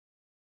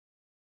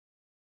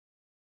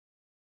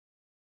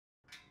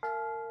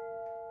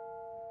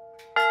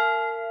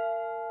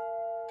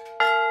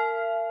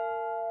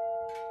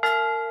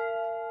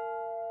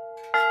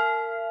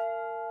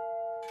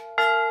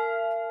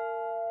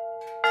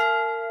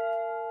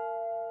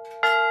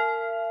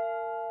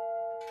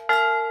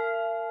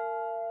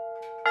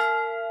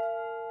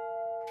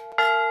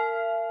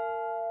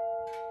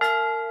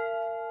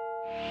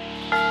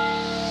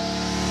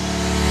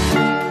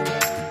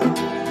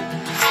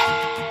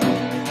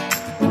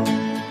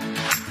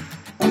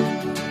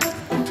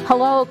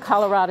Hello,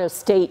 Colorado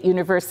State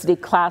University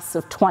class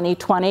of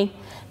 2020.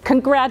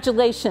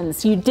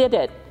 Congratulations, you did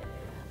it.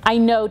 I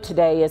know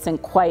today isn't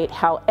quite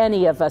how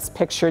any of us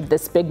pictured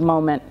this big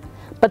moment,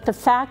 but the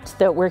fact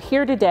that we're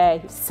here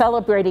today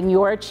celebrating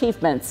your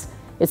achievements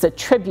is a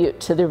tribute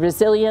to the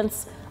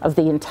resilience of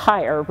the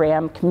entire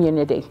RAM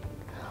community.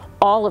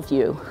 All of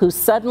you who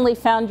suddenly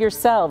found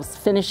yourselves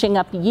finishing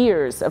up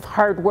years of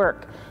hard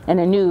work in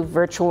a new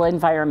virtual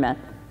environment.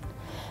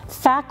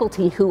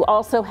 Faculty who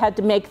also had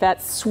to make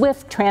that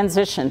swift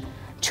transition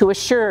to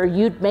assure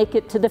you'd make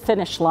it to the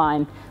finish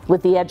line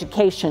with the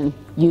education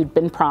you'd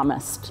been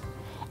promised.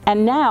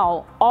 And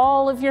now,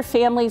 all of your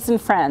families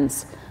and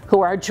friends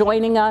who are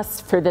joining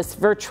us for this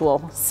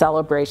virtual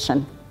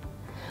celebration.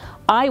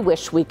 I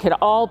wish we could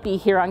all be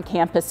here on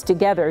campus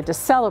together to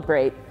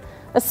celebrate,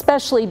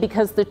 especially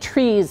because the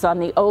trees on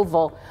the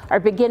Oval are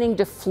beginning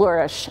to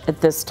flourish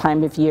at this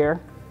time of year.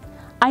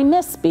 I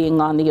miss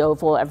being on the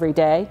Oval every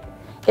day.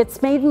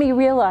 It's made me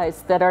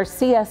realize that our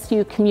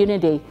CSU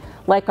community,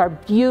 like our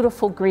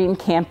beautiful green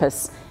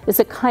campus, is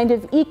a kind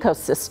of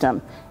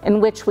ecosystem in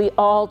which we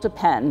all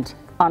depend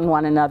on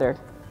one another.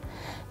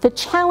 The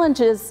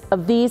challenges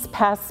of these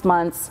past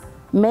months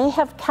may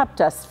have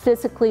kept us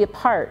physically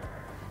apart,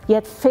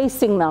 yet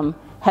facing them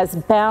has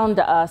bound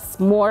us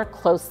more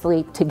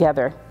closely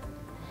together.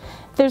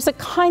 There's a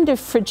kind of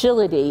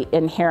fragility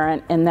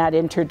inherent in that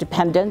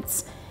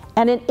interdependence,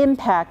 and it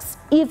impacts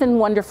even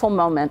wonderful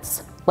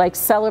moments like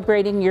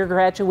celebrating your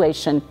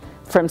graduation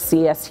from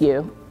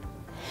CSU.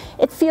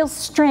 It feels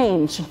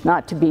strange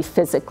not to be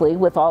physically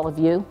with all of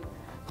you,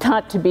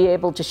 not to be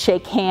able to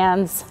shake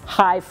hands,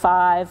 high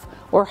five,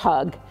 or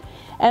hug.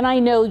 And I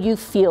know you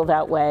feel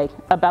that way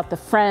about the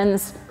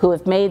friends who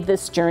have made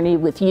this journey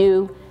with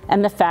you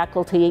and the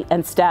faculty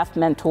and staff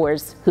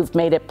mentors who've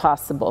made it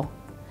possible.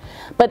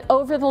 But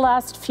over the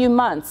last few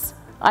months,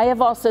 I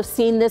have also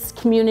seen this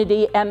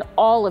community, and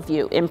all of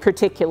you in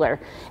particular,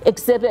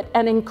 exhibit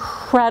an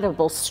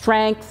incredible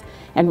strength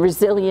and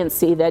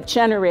resiliency that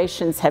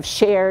generations have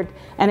shared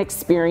and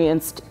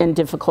experienced in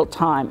difficult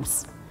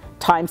times.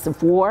 Times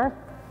of war,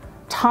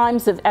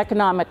 times of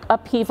economic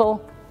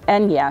upheaval,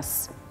 and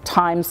yes,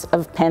 times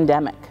of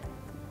pandemic.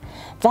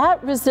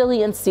 That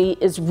resiliency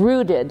is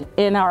rooted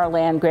in our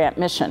land-grant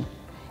mission.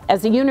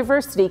 As a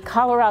university,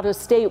 Colorado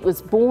State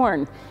was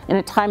born in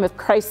a time of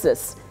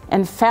crisis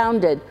and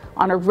founded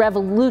on a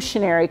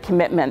revolutionary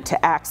commitment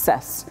to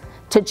access,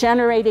 to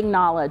generating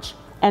knowledge,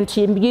 and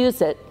to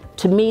use it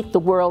to meet the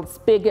world's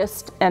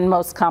biggest and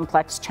most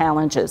complex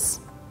challenges.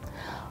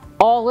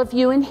 All of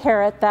you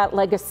inherit that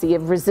legacy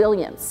of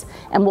resilience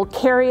and will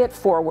carry it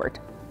forward.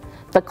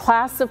 The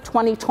class of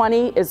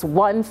 2020 is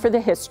one for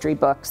the history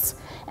books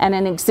and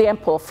an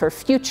example for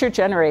future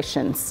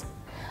generations.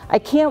 I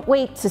can't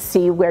wait to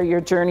see where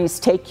your journeys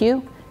take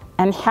you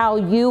and how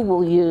you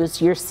will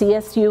use your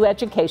CSU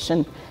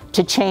education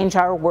to change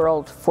our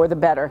world for the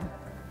better.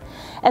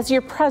 As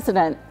your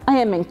president, I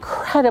am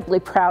incredibly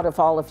proud of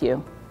all of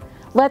you.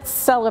 Let's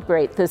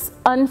celebrate this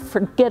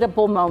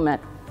unforgettable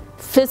moment,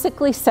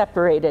 physically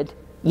separated,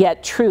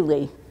 yet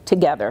truly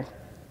together.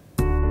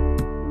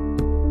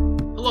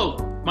 Hello,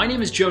 my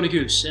name is Joe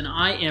Neguse, and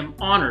I am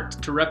honored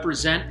to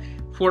represent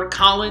Fort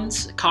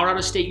Collins,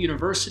 Colorado State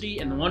University,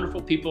 and the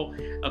wonderful people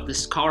of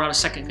this Colorado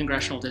 2nd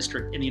Congressional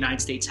District in the United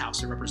States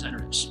House of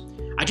Representatives.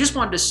 I just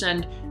wanted to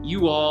send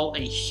you all a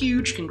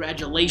huge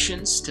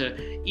congratulations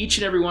to each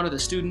and every one of the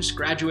students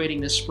graduating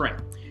this spring.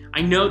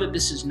 I know that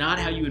this is not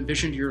how you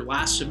envisioned your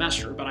last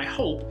semester, but I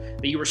hope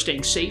that you are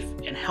staying safe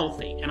and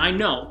healthy, and I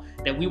know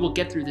that we will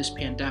get through this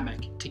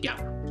pandemic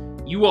together.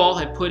 You all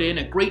have put in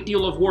a great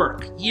deal of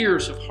work,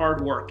 years of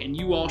hard work, and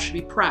you all should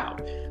be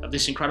proud of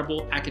this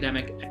incredible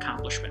academic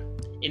accomplishment.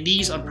 In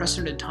these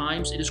unprecedented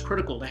times, it is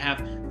critical to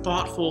have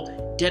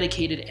thoughtful,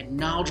 dedicated, and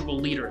knowledgeable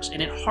leaders,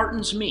 and it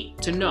heartens me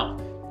to know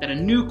that a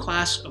new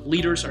class of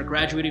leaders are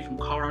graduating from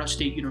Colorado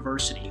State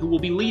University who will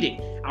be leading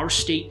our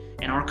state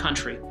and our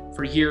country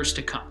for years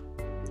to come.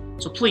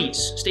 So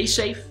please, stay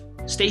safe,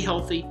 stay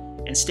healthy,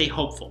 and stay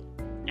hopeful.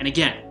 And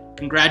again,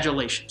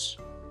 congratulations.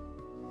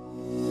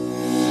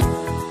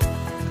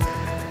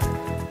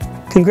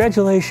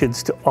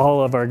 Congratulations to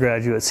all of our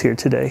graduates here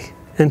today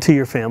and to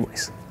your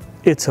families.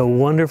 It's a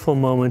wonderful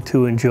moment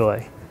to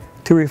enjoy,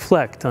 to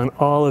reflect on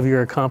all of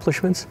your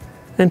accomplishments,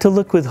 and to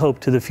look with hope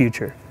to the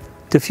future,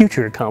 to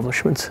future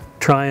accomplishments,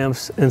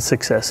 triumphs, and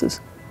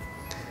successes.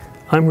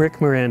 I'm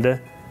Rick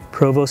Miranda,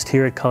 Provost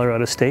here at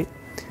Colorado State,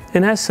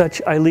 and as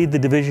such, I lead the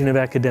Division of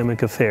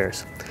Academic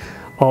Affairs,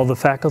 all the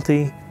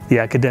faculty, the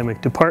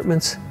academic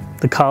departments,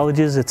 the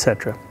colleges,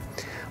 etc.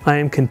 I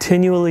am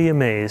continually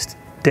amazed,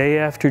 day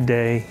after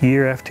day,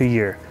 year after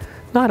year,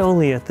 not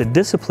only at the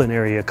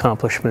disciplinary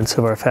accomplishments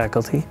of our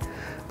faculty,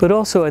 but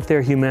also at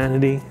their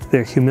humanity,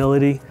 their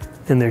humility,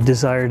 and their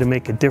desire to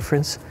make a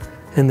difference,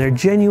 and their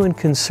genuine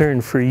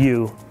concern for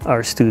you,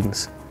 our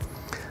students.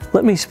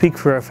 Let me speak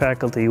for our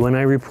faculty when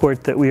I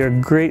report that we are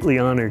greatly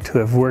honored to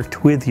have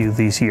worked with you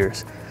these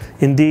years.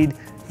 Indeed,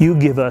 you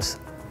give us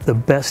the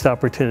best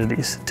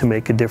opportunities to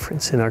make a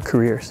difference in our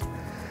careers.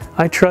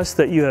 I trust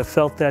that you have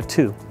felt that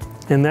too,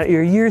 and that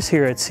your years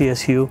here at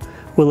CSU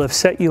will have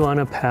set you on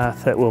a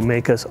path that will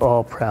make us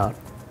all proud.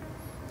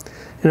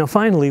 You know,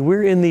 finally,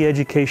 we're in the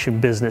education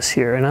business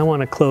here, and I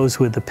want to close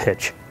with a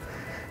pitch.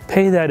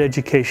 Pay that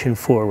education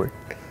forward.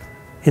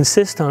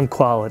 Insist on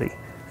quality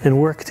and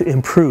work to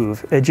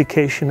improve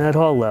education at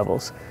all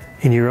levels,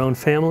 in your own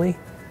family,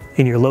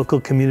 in your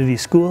local community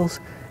schools,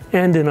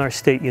 and in our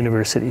state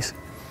universities.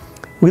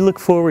 We look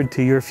forward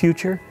to your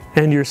future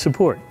and your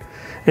support,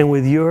 and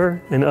with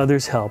your and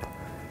others' help,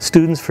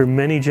 students for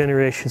many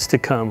generations to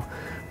come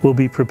will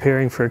be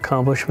preparing for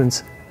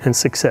accomplishments and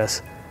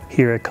success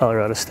here at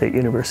Colorado State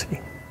University.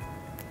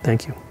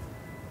 Thank you.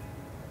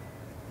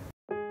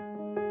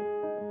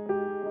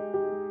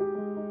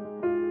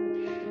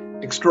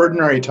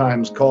 Extraordinary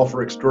times call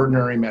for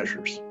extraordinary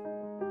measures,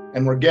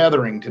 and we're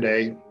gathering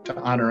today to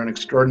honor an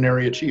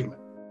extraordinary achievement,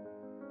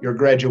 your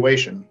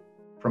graduation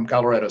from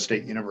Colorado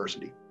State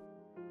University.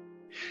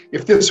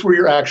 If this were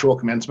your actual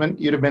commencement,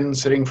 you'd have been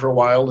sitting for a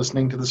while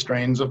listening to the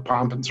strains of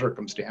pomp and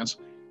circumstance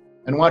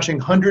and watching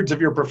hundreds of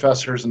your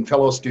professors and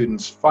fellow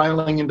students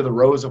filing into the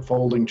rows of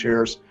folding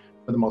chairs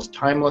for the most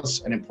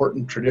timeless and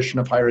important tradition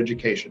of higher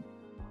education,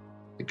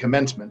 the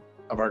commencement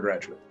of our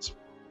graduates.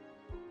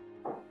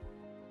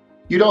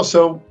 You'd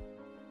also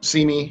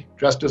see me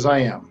dressed as I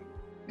am,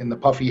 in the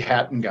puffy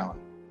hat and gown.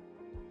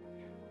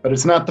 But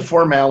it's not the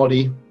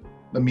formality,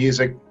 the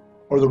music,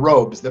 or the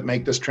robes that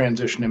make this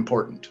transition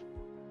important.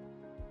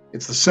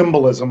 It's the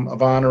symbolism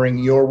of honoring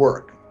your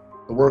work,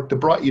 the work that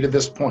brought you to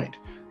this point,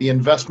 the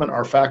investment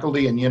our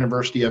faculty and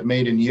university have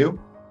made in you,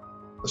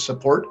 the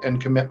support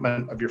and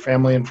commitment of your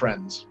family and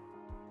friends,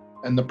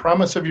 and the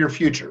promise of your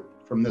future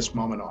from this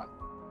moment on.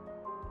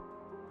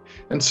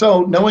 And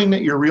so, knowing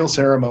that your real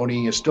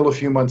ceremony is still a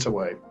few months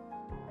away,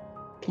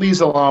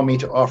 please allow me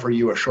to offer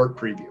you a short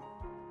preview.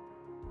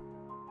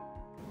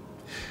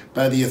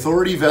 By the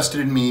authority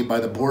vested in me by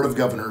the Board of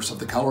Governors of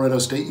the Colorado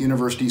State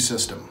University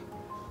system,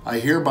 I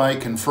hereby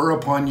confer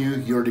upon you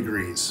your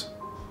degrees,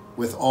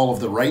 with all of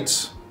the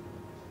rights,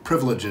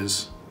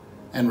 privileges,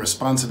 and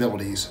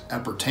responsibilities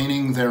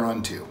appertaining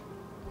thereunto.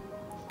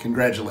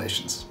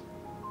 Congratulations.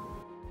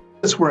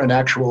 If this were an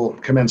actual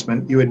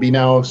commencement, you would be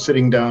now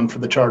sitting down for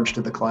the charge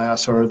to the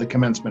class or the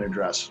commencement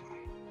address.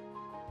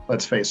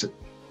 Let's face it,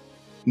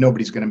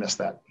 nobody's going to miss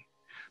that.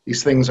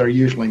 These things are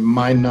usually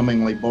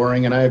mind-numbingly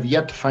boring, and I have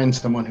yet to find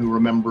someone who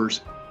remembers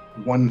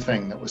one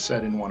thing that was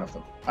said in one of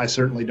them. I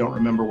certainly don't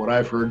remember what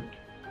I've heard.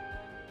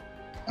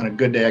 On a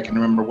good day, I can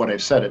remember what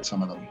I've said at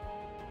some of them.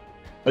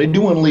 But I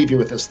do want to leave you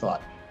with this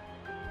thought.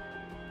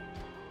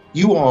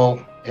 You all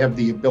have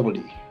the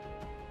ability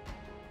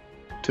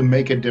to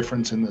make a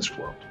difference in this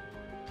world.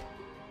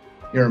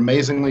 You're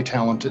amazingly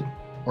talented,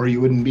 or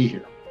you wouldn't be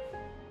here.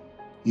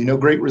 You know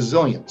great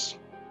resilience,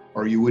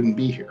 or you wouldn't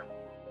be here.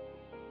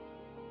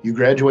 You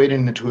graduated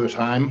into a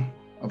time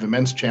of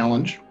immense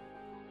challenge,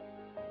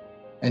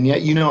 and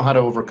yet you know how to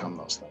overcome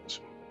those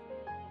things.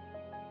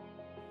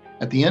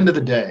 At the end of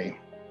the day,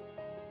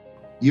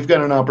 you've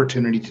got an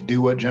opportunity to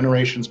do what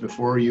generations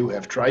before you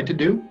have tried to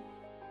do,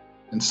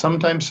 and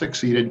sometimes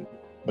succeeded,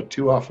 but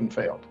too often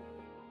failed.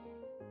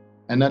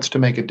 And that's to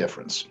make a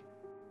difference.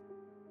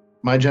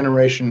 My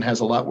generation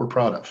has a lot we're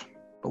proud of,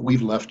 but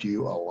we've left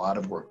you a lot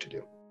of work to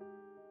do.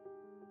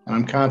 And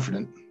I'm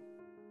confident,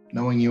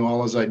 knowing you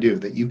all as I do,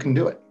 that you can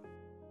do it.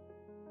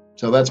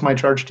 So that's my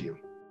charge to you.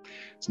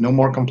 It's no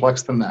more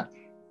complex than that.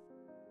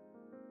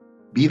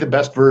 Be the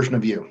best version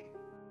of you.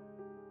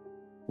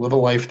 Live a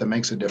life that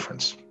makes a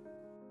difference.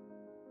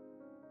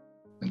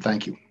 And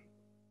thank you.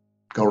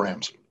 Go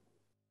Rams.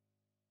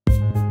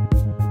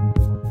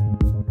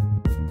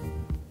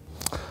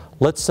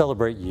 Let's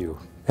celebrate you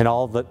and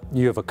all that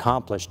you have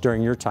accomplished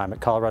during your time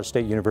at Colorado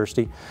State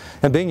University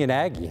and being an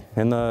Aggie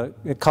in the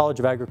College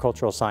of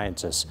Agricultural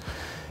Sciences.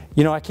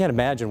 You know, I can't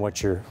imagine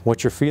what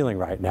you're feeling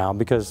right now,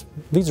 because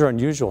these are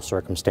unusual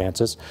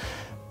circumstances,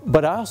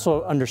 but I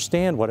also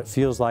understand what it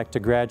feels like to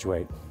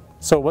graduate.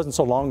 So it wasn't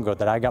so long ago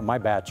that I got my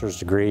bachelor's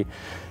degree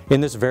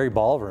in this very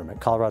ballroom at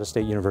Colorado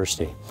State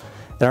University.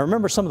 And I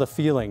remember some of the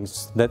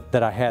feelings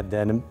that I had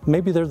then, and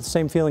maybe they're the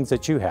same feelings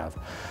that you have.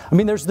 I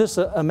mean, there's this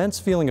immense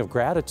feeling of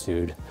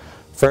gratitude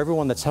for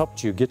everyone that's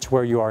helped you get to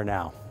where you are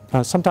now.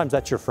 Sometimes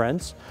that's your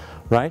friends,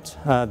 right?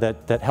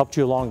 That helped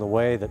you along the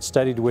way, that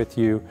studied with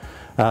you,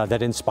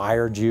 that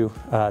inspired you,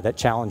 that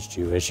challenged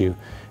you as you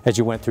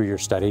went through your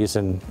studies,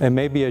 and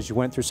maybe as you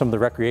went through some of the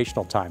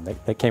recreational time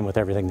that came with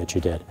everything that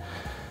you did.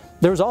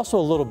 There was also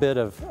a little bit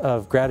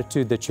of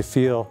gratitude that you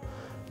feel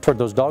toward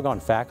those doggone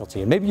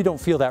faculty, and maybe you don't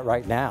feel that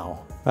right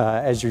now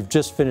as you've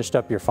just finished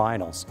up your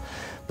finals.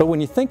 But when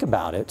you think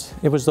about it,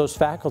 it was those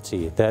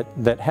faculty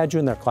that had you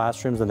in their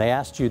classrooms and they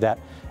asked you that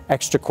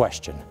extra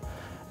question.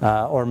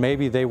 Or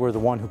maybe they were the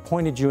one who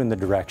pointed you in the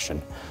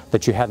direction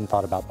that you hadn't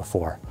thought about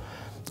before.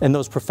 And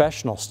those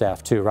professional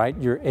staff too, right?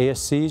 Your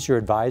ASCs, your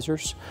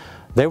advisors,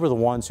 they were the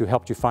ones who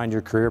helped you find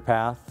your career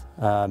path,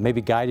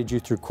 maybe guided you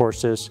through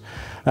courses.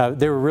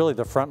 They were really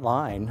the front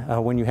line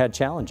when you had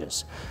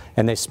challenges.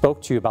 And they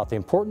spoke to you about the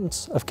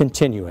importance of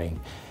continuing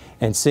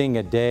and seeing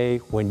a day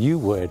when you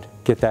would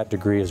get that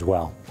degree as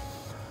well.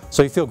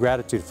 So you feel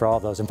gratitude for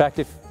all those. In fact,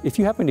 if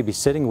you happen to be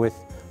sitting with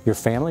your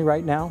family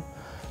right now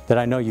that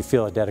I know you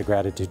feel a debt of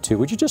gratitude to,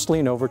 would you just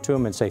lean over to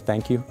them and say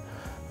thank you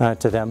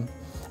to them?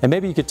 And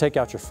maybe you could take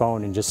out your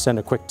phone and just send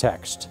a quick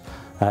text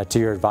to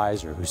your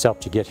advisor who's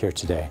helped you get here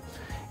today.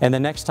 And the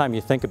next time you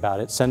think about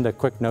it, send a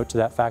quick note to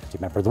that faculty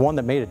member, the one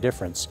that made a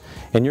difference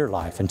in your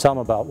life, and tell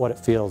them about what it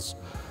feels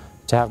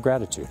to have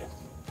gratitude.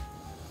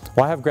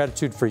 Well, I have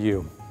gratitude for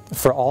you,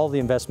 for all the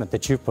investment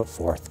that you've put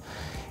forth,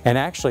 and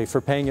actually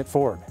for paying it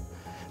forward.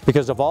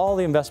 Because of all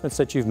the investments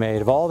that you've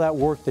made, of all that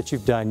work that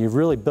you've done, you've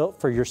really built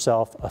for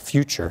yourself a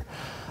future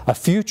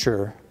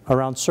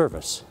around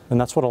service. And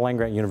that's what a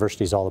land-grant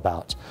university is all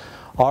about.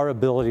 Our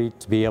ability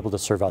to be able to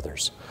serve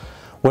others,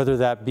 whether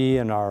that be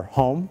in our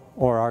home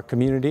or our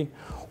community,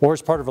 or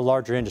as part of a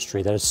larger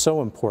industry that is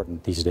so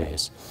important these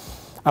days.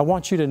 I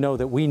want you to know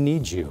that we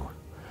need you.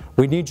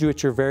 We need you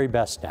at your very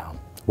best now.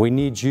 We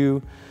need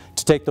you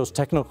to take those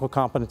technical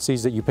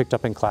competencies that you picked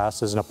up in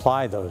classes and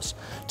apply those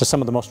to some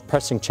of the most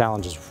pressing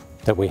challenges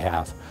that we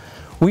have.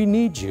 We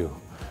need you.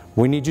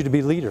 We need you to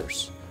be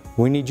leaders.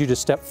 We need you to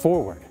step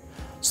forward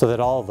so that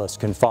all of us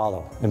can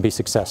follow and be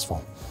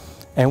successful.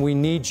 And we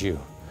need you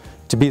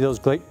to be those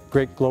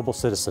great global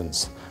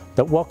citizens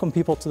that welcome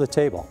people to the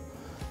table,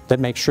 that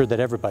make sure that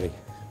everybody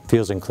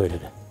feels included.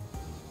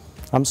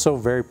 I'm so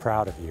very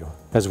proud of you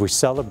as we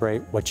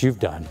celebrate what you've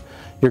done,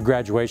 your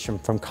graduation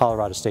from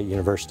Colorado State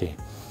University.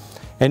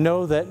 And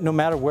know that no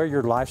matter where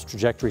your life's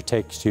trajectory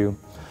takes you,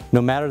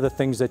 no matter the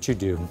things that you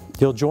do,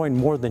 you'll join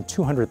more than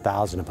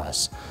 200,000 of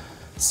us,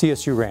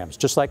 CSU Rams,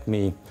 just like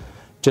me,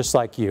 just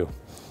like you,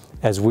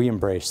 as we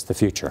embrace the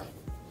future.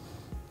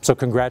 So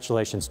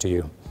congratulations to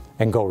you,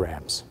 and go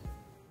Rams.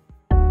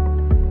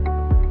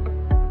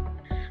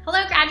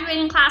 Hello,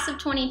 graduating class of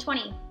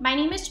 2020. My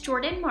name is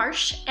Jordan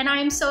Marsh, and I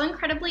am so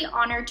incredibly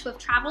honored to have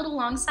traveled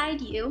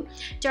alongside you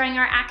during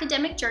our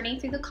academic journey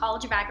through the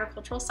College of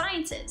Agricultural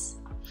Sciences.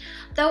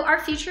 Though our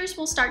futures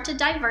will start to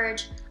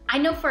diverge, I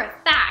know for a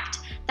fact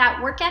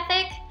that work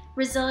ethic,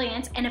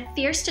 resilience, and a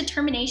fierce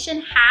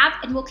determination have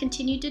and will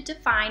continue to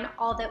define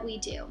all that we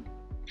do.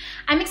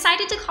 I'm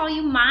excited to call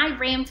you my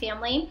Ram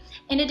family,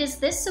 and it is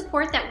this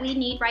support that we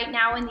need right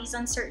now in these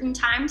uncertain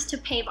times to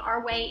pave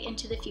our way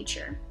into the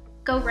future.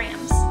 Go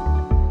Rams!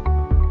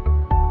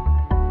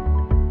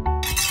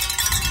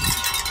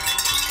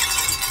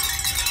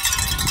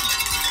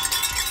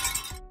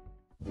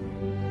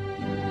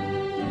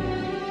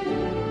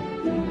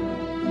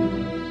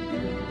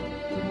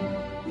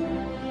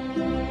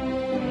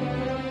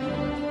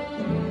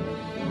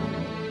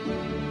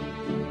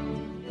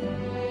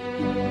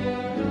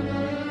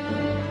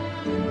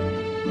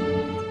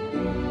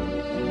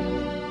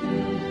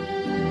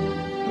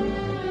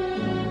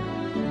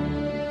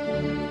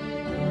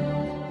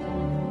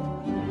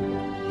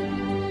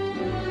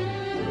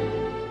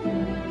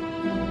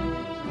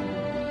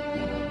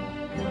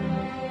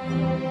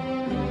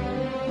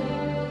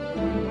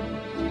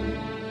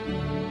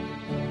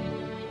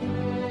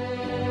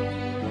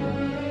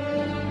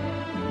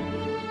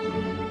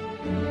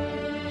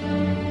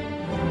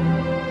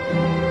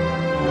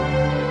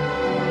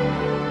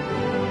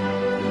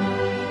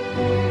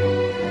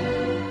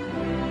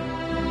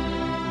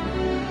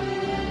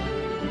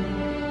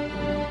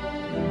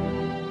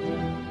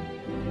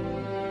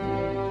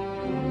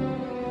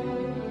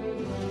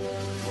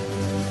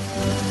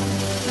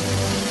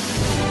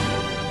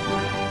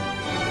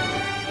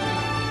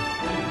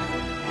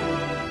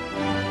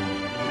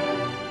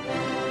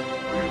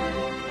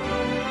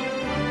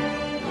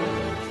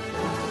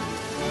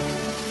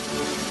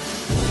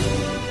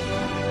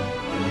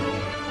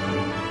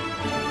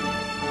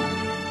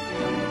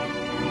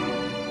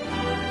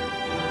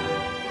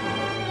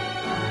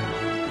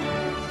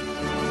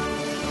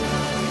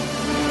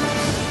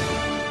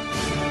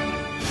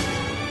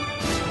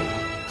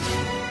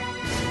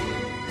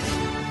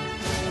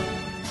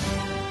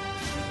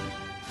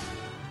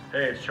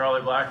 Hey, it's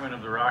Charlie Blackman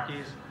of the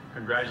Rockies.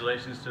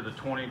 Congratulations to the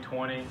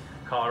 2020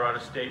 Colorado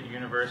State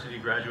University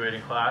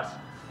graduating class.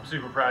 I'm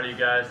super proud of you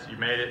guys. You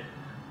made it.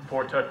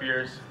 4 tough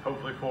years,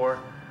 hopefully 4.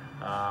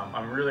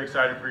 I'm really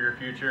excited for your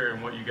future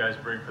and what you guys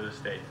bring for the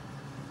state.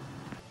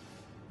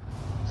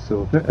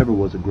 So if there ever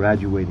was a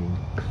graduating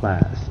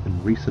class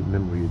in recent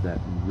memory that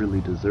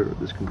really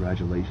deserved this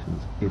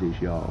congratulations, it is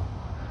y'all.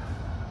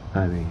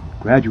 I mean,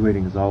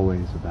 graduating is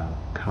always about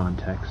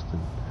context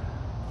and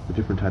the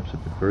different types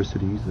of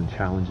adversities and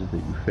challenges that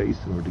you face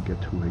in order to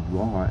get to where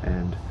you are,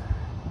 and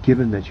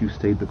given that you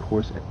stayed the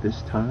course at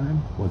this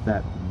time, well,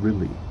 that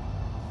really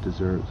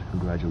deserves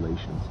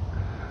congratulations.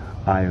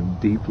 I am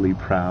deeply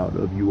proud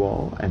of you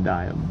all, and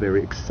I am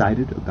very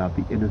excited about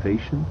the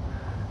innovation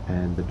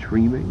and the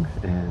dreaming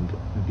and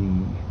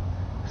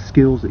the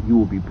skills that you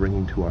will be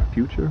bringing to our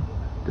future,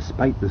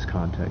 despite this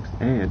context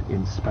and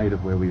in spite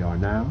of where we are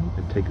now,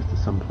 and take us to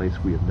some place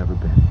we have never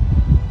been.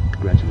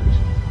 Congratulations.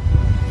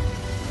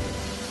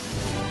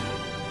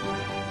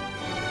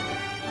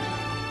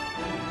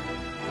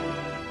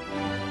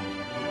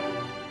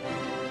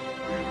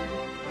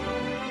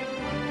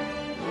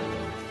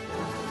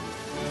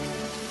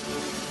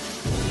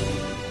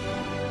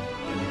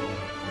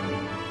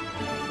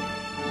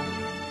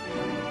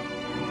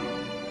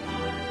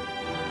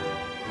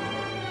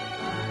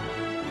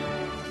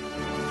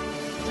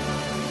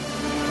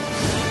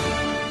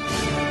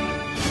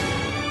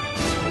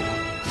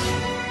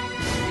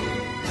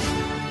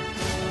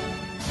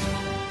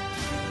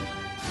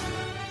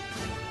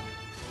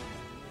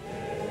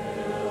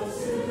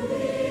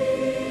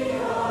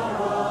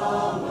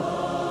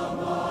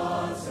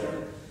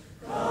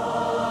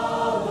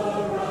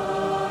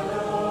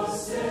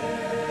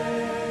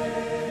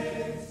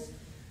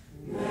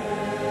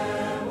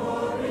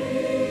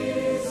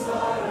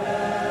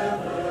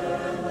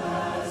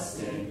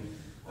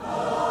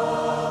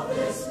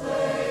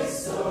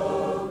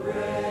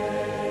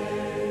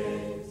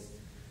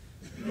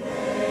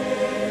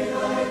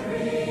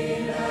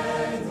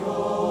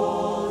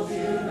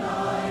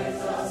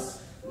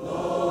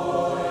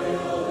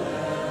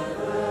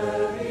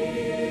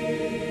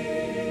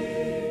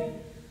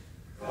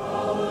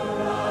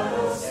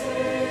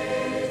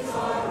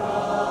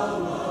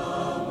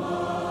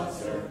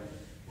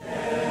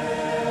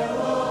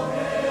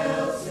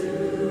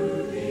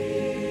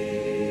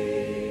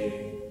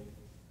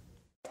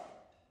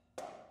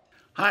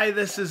 Hi,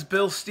 this is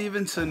Bill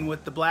Stevenson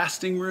with the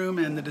Blasting Room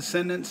and the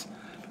Descendants.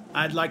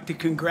 I'd like to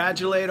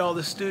congratulate all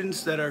the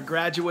students that are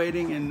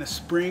graduating in the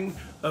spring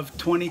of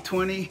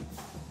 2020.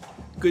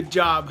 Good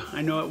job.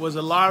 I know it was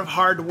a lot of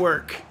hard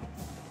work.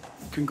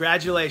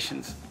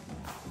 Congratulations.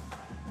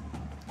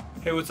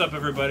 Hey, what's up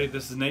everybody?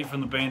 This is Nate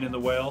from the band In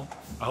the Whale.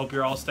 I hope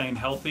you're all staying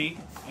healthy,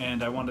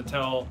 and I want to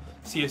tell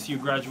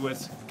CSU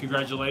graduates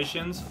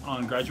congratulations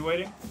on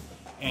graduating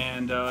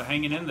and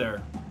hanging in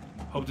there.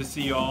 Hope to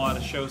see you all at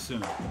a show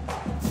soon.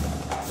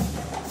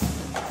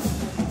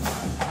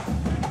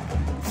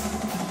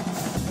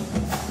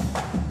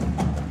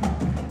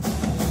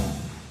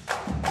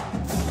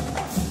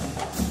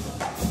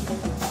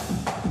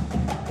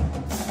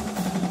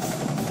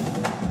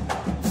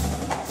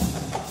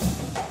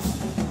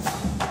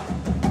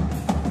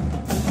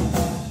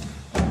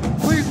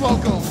 Please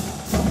welcome,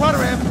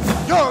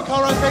 Panorama, your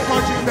Colorado State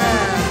Marching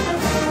Band.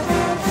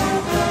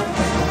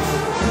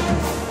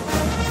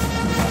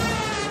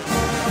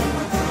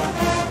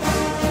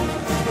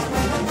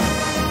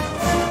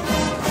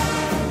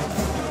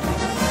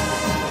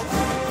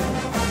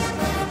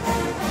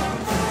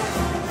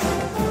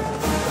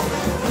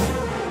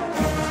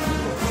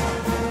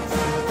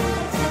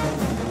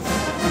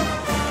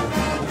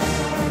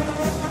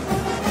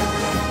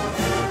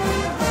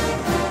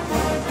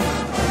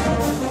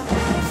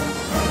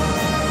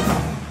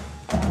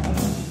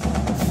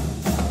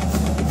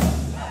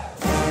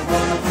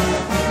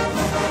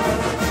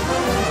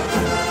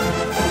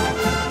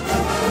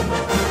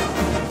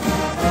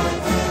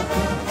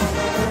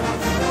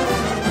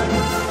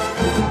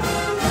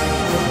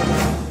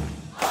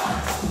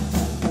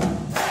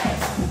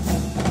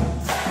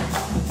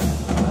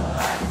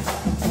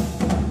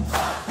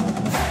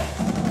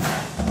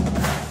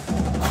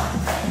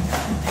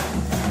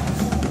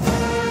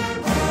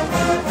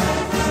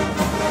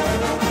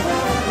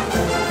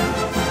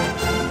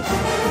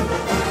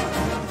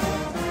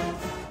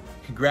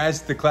 Congrats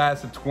to the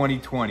class of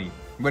 2020.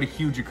 What a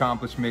huge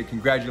accomplishment.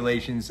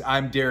 Congratulations.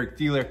 I'm Derek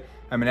Thieler.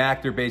 I'm an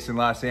actor based in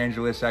Los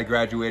Angeles. I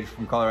graduated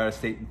from Colorado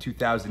State in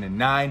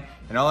 2009.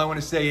 And all I want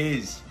to say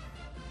is,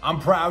 I'm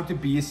proud to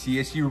be a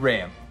CSU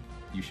Ram.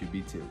 You should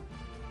be too.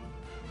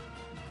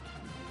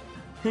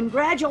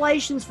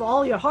 Congratulations for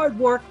all your hard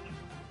work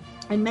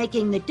in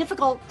making the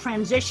difficult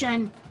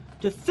transition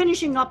to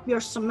finishing up your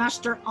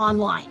semester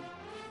online.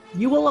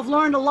 You will have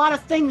learned a lot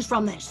of things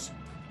from this.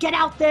 Get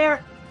out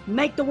there,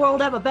 make the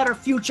world have a better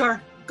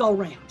future. Go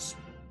Rams.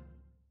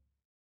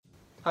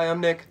 Hi,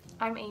 I'm Nick.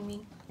 I'm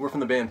Amy. We're from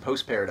the band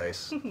Post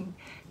Paradise.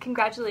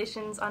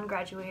 Congratulations on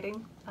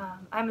graduating.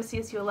 I'm a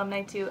CSU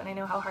alumni too, and I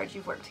know how hard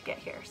you've worked to get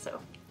here, so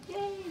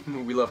yay!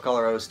 We love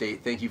Colorado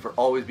State. Thank you for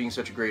always being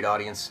such a great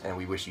audience, and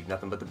we wish you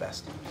nothing but the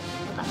best.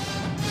 Good luck.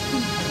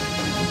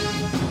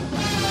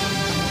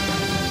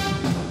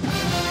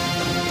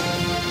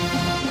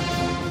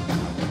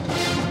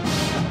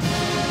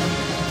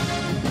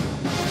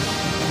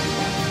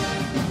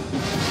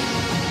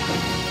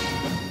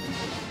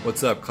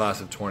 What's up,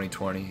 class of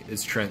 2020?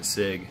 It's Trent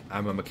Sig.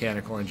 I'm a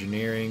mechanical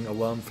engineering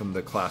alum from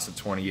the class of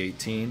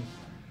 2018.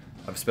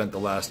 I've spent the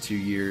last 2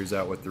 years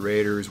out with the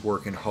Raiders,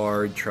 working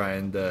hard,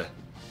 trying to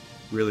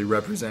really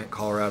represent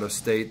Colorado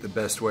State the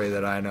best way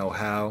that I know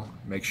how.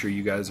 Make sure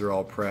you guys are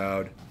all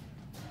proud.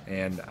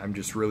 And I'm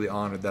just really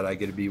honored that I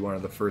get to be one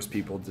of the first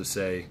people to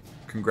say,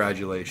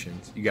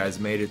 congratulations. You guys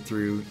made it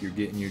through, you're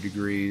getting your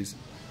degrees.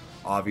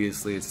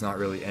 Obviously, it's not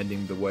really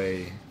ending the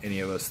way any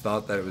of us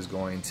thought that it was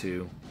going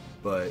to,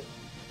 but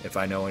if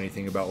I know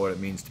anything about what it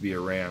means to be a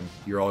Ram,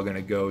 you're all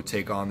gonna go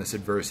take on this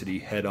adversity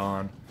head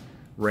on.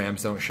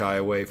 Rams don't shy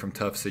away from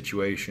tough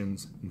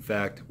situations. In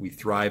fact, we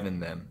thrive in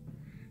them.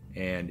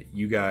 And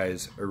you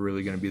guys are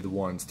really gonna be the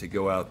ones to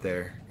go out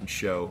there and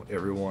show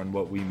everyone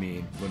what we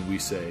mean when we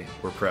say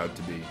we're proud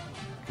to be.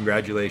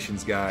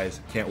 Congratulations,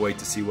 guys. Can't wait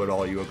to see what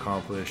all you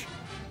accomplish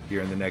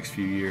here in the next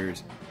few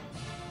years.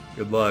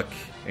 Good luck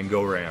and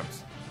go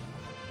Rams.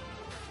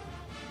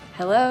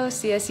 Hello,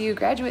 CSU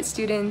graduate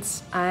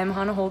students. I'm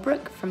Hannah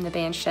Holbrook from the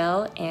band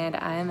Shell, and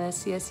I'm a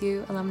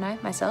CSU alumni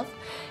myself.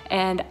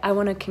 And I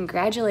want to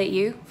congratulate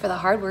you for the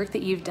hard work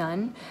that you've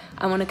done.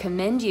 I want to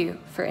commend you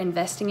for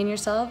investing in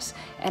yourselves,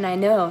 and I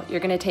know you're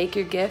going to take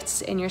your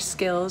gifts and your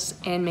skills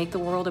and make the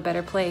world a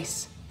better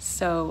place.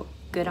 So,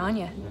 good on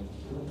you.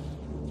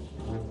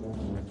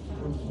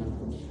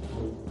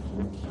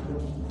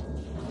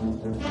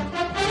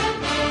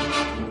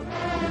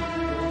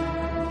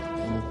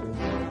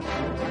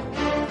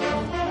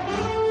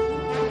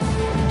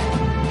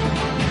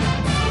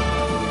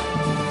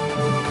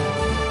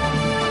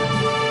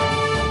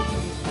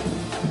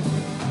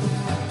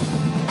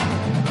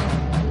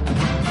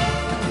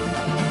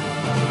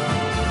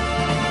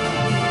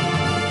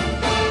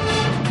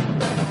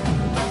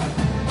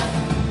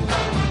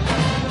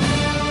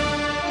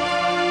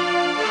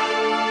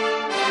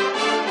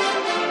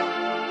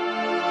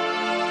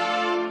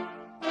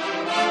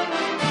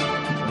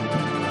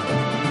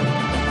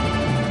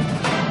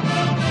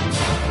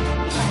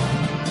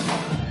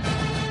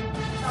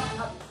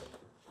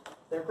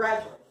 They're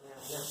graduating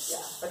now.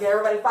 Yeah. Okay,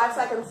 everybody, 5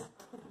 seconds.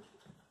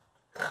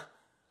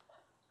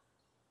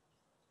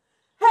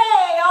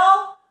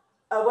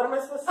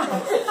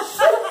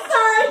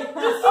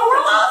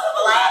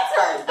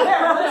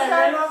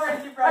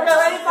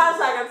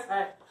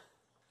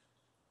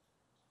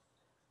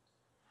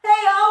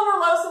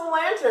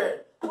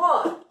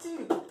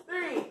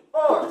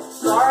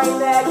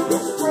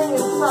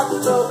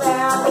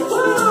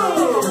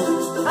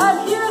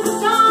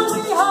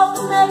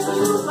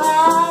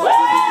 CSU.